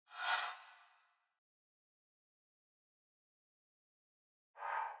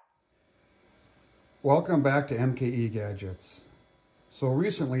Welcome back to MKE Gadgets. So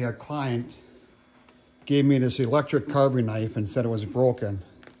recently a client gave me this electric carving knife and said it was broken.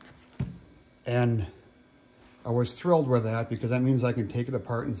 And I was thrilled with that because that means I can take it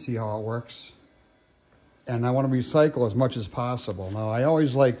apart and see how it works. And I want to recycle as much as possible. Now I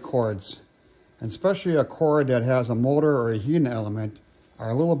always like cords, and especially a cord that has a motor or a heating element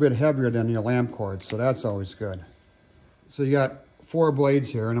are a little bit heavier than your lamp cord, so that's always good. So you got 4 blades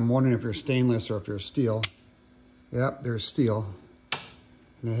here, and I'm wondering if they're stainless or if they're steel. Yep, they're steel.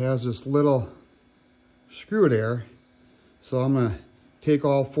 And it has this little screw there. So I'm gonna take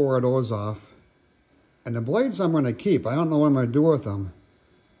all 4 of those off. And the blades I'm gonna keep. I don't know what I'm gonna do with them.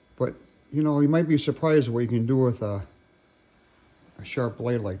 But, you know, you might be surprised what you can do with a sharp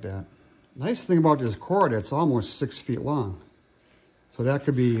blade like that. Nice thing about this cord, it's almost 6 feet long. So that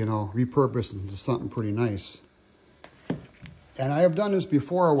could be, you know, repurposed into something pretty nice. And I have done this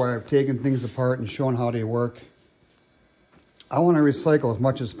before where I've taken things apart and shown how they work. I want to recycle as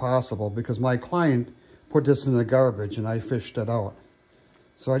much as possible because my client put this in the garbage and I fished it out.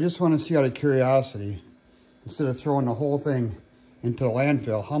 So I just want to see out of curiosity, instead of throwing the whole thing into the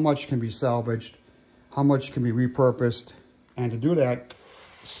landfill, how much can be salvaged, how much can be repurposed, and to do that,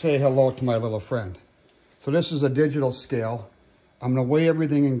 say hello to my little friend. So this is a digital scale. I'm going to weigh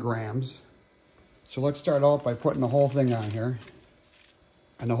everything in grams. So let's start out by putting the whole thing on here.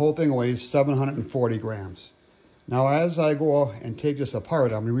 And the whole thing weighs 740 grams. Now as I go and take this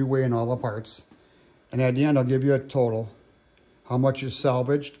apart, I'm going to be weighing all the parts. And at the end, I'll give you a total, how much is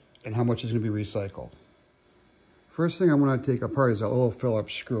salvaged and how much is going to be recycled. First thing I'm going to take apart is that little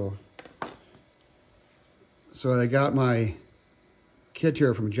Phillips screw. So I got my kit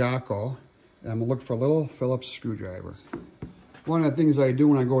here from Jocko, and I'm going to look for a little Phillips screwdriver. One of the things I do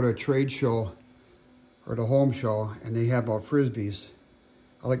when I go to a trade show or the home show and they have about Frisbees,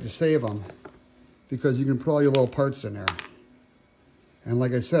 I like to save them because you can put all your little parts in there. And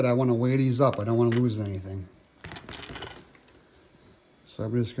like I said, I want to weigh these up. I don't want to lose anything. So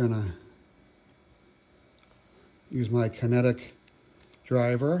I'm just going to use my kinetic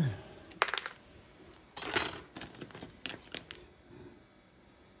driver.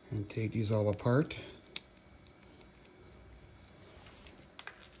 And take these all apart.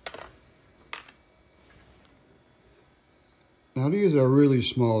 Now these are really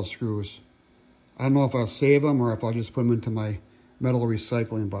small screws. I don't know if I'll save them or if I'll just put them into my metal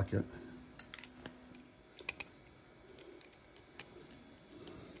recycling bucket.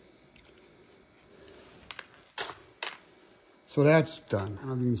 So that's done. I don't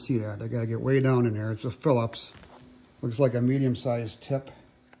know if you can see that. I gotta get way down in there. It's a Phillips. Looks like a medium-sized tip.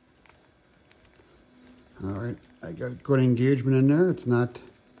 All right, I got good engagement in there. It's not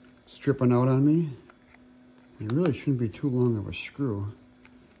stripping out on me. It really shouldn't be too long of a screw.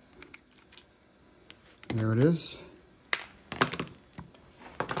 There it is.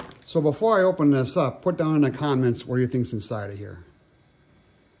 So before I open this up, put down in the comments what you think's inside of here.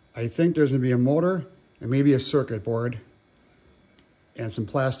 I think there's gonna be a motor and maybe a circuit board and some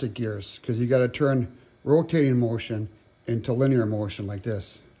plastic gears, because you gotta turn rotating motion into linear motion like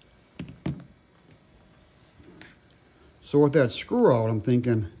this. So with that screw out, I'm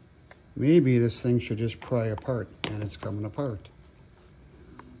thinking, maybe this thing should just pry apart, and it's coming apart.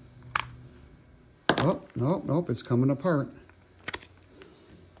 Oh, nope, it's coming apart.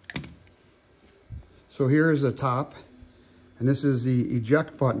 So here's the top, and this is the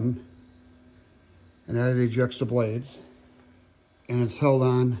eject button, and that ejects the blades. And it's held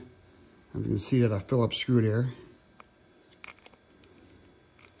on, you can see that a Phillips screw there.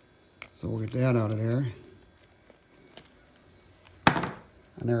 So we'll get that out of there.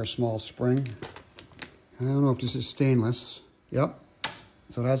 And there's a small spring. And I don't know if this is stainless. Yep.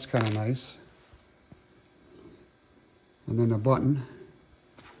 So that's kind of nice. And then the button.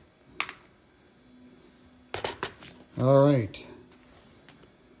 All right.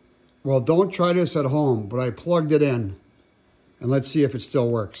 Well, don't try this at home, but I plugged it in. And let's see if it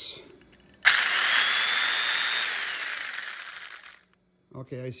still works.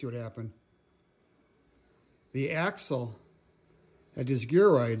 Okay, I see what happened. The axle that this gear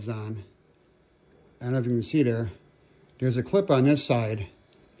rides on, I don't know if you can see there, there's a clip on this side.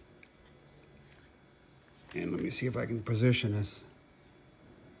 And let me see if I can position this.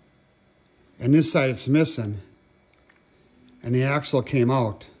 And this side it's missing. And the axle came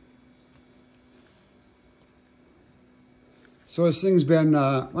out. So this thing's been,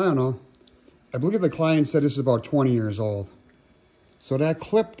 I don't know, I believe the client said this is about 20 years old. So that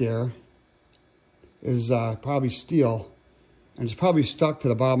clip there is probably steel, and it's probably stuck to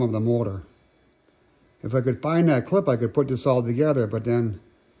the bottom of the motor. If I could find that clip, I could put this all together, but then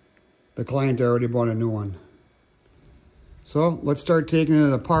the client already bought a new one. So let's start taking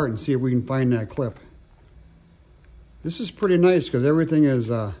it apart and see if we can find that clip. This is pretty nice because everything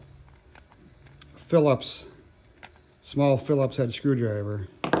is Phillips, small Phillips head screwdriver.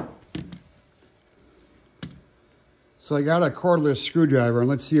 So I got a cordless screwdriver, and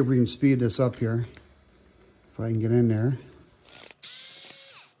let's see if we can speed this up here. If I can get in there.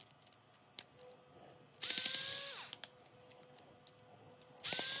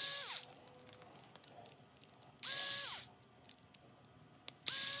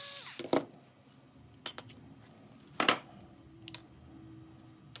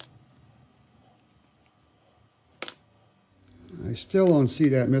 I still don't see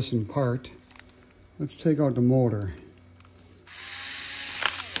that missing part. Let's take out the motor.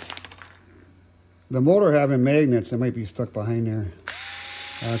 The motor having magnets that might be stuck behind there.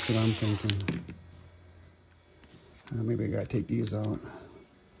 That's what I'm thinking. Maybe I gotta take these out.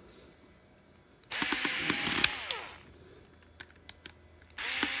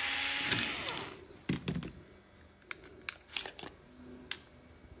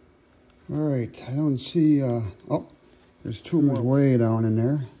 All right, I don't see, oh, there's two more way down in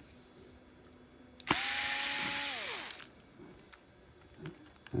there.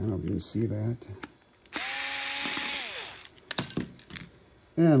 I don't know if you can see that.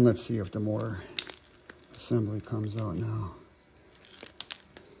 And let's see if the motor assembly comes out now.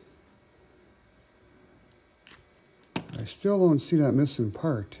 I still don't see that missing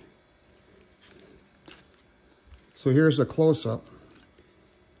part. So here's a close-up.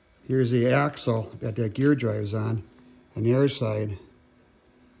 Here's the axle that gear drives on the other side.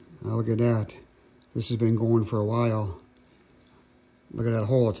 Now look at that. This has been going for a while. Look at that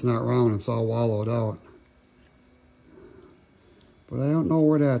hole, it's not round, it's all wallowed out. But I don't know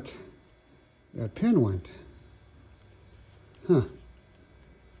where that pin went. Huh.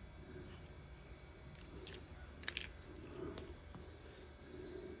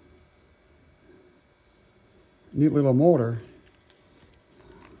 Neat little motor.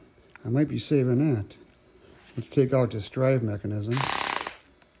 I might be saving that. Let's take out this drive mechanism.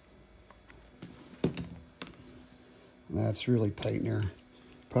 That's really tight in there.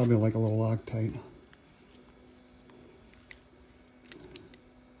 Probably like a little Loctite.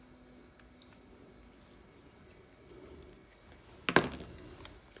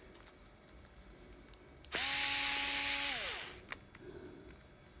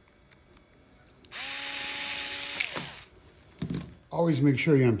 Always make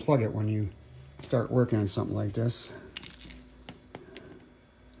sure you unplug it when you start working on something like this.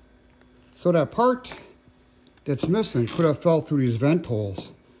 So that part that's missing could have fell through these vent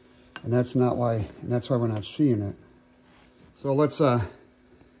holes, and that's why we're not seeing it. So let's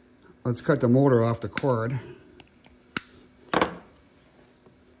cut the motor off the cord.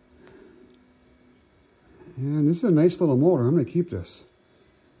 And this is a nice little motor. I'm going to keep this.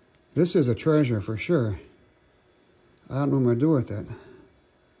 This is a treasure for sure. I don't know what I'm going to do with it.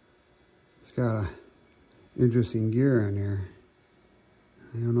 It's got a interesting gear in there.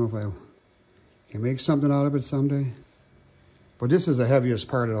 I don't know if I can make something out of it someday. But this is the heaviest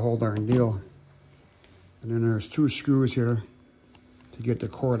part of the whole darn deal. And then there's two screws here to get the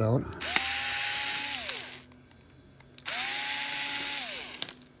cord out.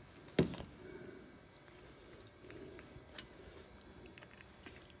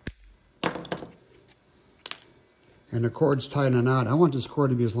 And the cord's tied in a knot. I want this cord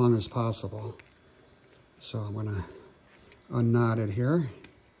to be as long as possible. So I'm gonna unknot it here.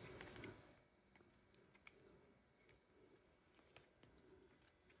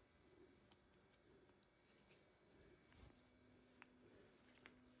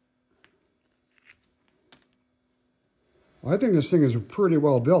 Well, I think this thing is pretty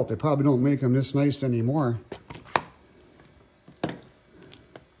well built. They probably don't make them this nice anymore.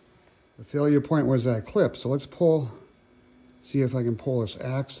 The failure point was that clip, so let's see if I can pull this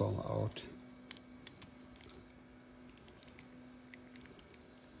axle out.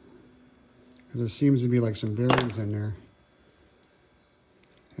 Because there seems to be like some bearings in there.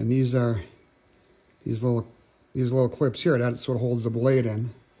 And these little clips here, that's what holds the blade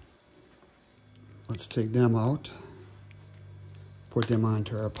in. Let's take them out. Put them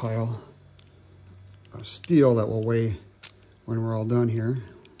onto our pile of steel that will weigh when we're all done here.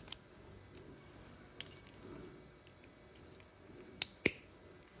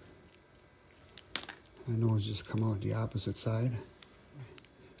 I know it's just come out the opposite side.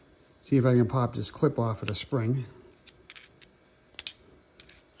 See if I can pop this clip off of the spring.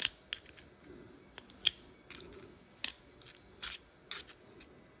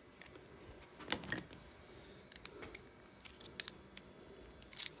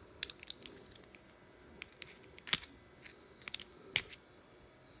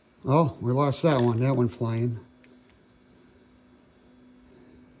 Oh, we lost that one. That one flying.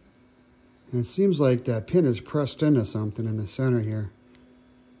 And it seems like that pin is pressed into something in the center here.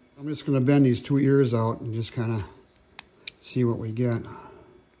 I'm just going to bend these two ears out and just kind of see what we get.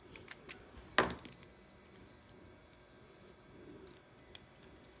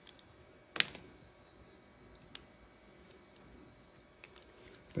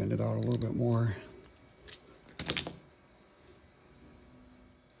 Bend it out a little bit more.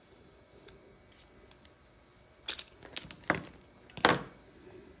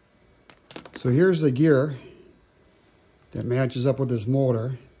 So here's the gear that matches up with this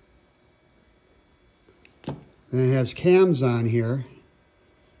motor. And it has cams on here.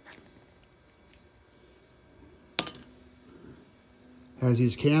 Has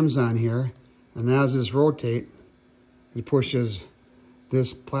these cams on here, and as this rotate, it pushes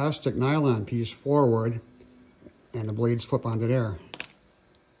this plastic nylon piece forward, and the blades flip onto there.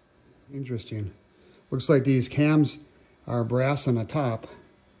 Interesting. Looks like these cams are brass on the top.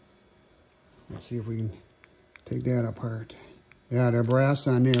 Let's see if we can take that apart. Yeah, they're brass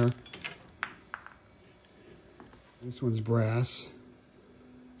on there. This one's brass.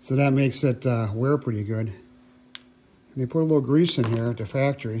 So that makes it wear pretty good. And they put a little grease in here at the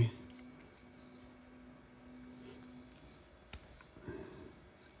factory.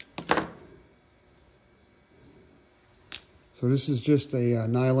 So this is just a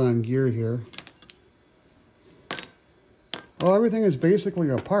nylon gear here. Well, everything is basically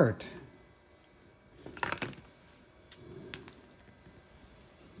apart.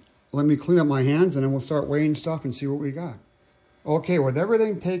 Let me clean up my hands and then we'll start weighing stuff and see what we got. Okay, with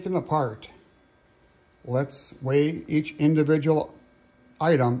everything taken apart, let's weigh each individual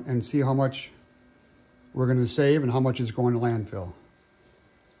item and see how much we're going to save and how much is going to landfill.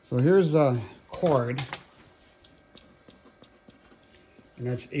 So here's a cord, and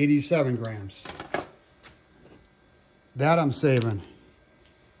that's 87 grams. That I'm saving.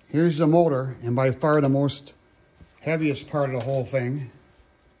 Here's the motor, and by far the most heaviest part of the whole thing,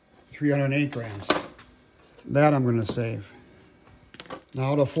 308 grams. That I'm going to save.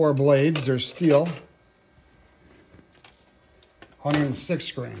 Now the 4 blades, they're steel,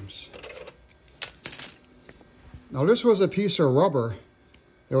 106 grams. Now this was a piece of rubber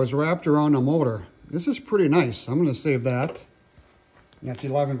that was wrapped around the motor. This is pretty nice. I'm going to save that. And that's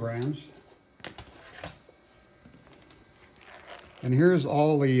 11 grams. And here's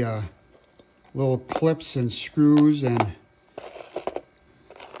all the little clips and screws and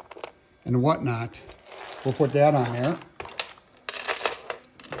whatnot. We'll put that on there.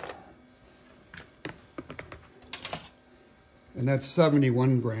 And that's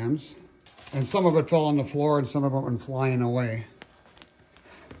 71 grams. And some of it fell on the floor and some of it went flying away.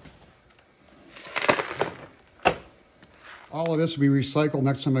 All of this will be recycled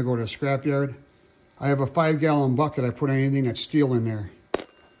next time I go to the scrapyard. I have a 5-gallon bucket. I put anything that's steel in there.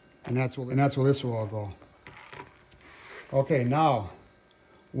 And that's where this will all go. Okay, now,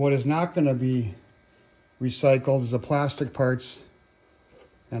 what is not going to be recycled is the plastic parts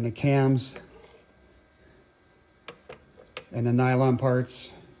and the cams and the nylon parts.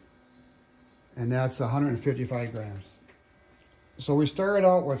 And that's 155 grams. So we started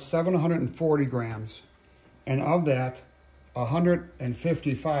out with 740 grams. And of that,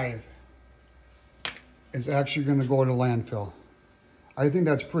 155 is actually going to go to landfill. I think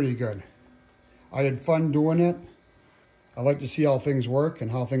that's pretty good. I had fun doing it. I like to see how things work and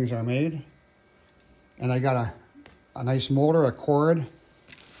how things are made. And I got a nice motor, a cord,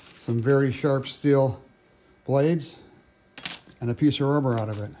 some very sharp steel blades, and a piece of rubber out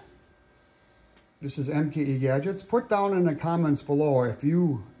of it. This is MKE Gadgets. Put down in the comments below if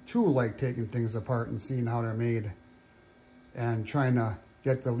you too like taking things apart and seeing how they're made and trying to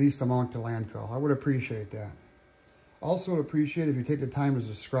get the least amount to landfill. I would appreciate that. Also would appreciate if you take the time to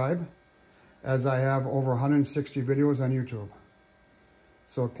subscribe, as I have over 160 videos on YouTube.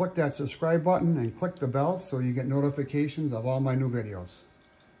 So click that subscribe button and click the bell so you get notifications of all my new videos.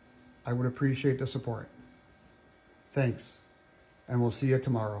 I would appreciate the support. Thanks, and we'll see you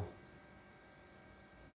tomorrow.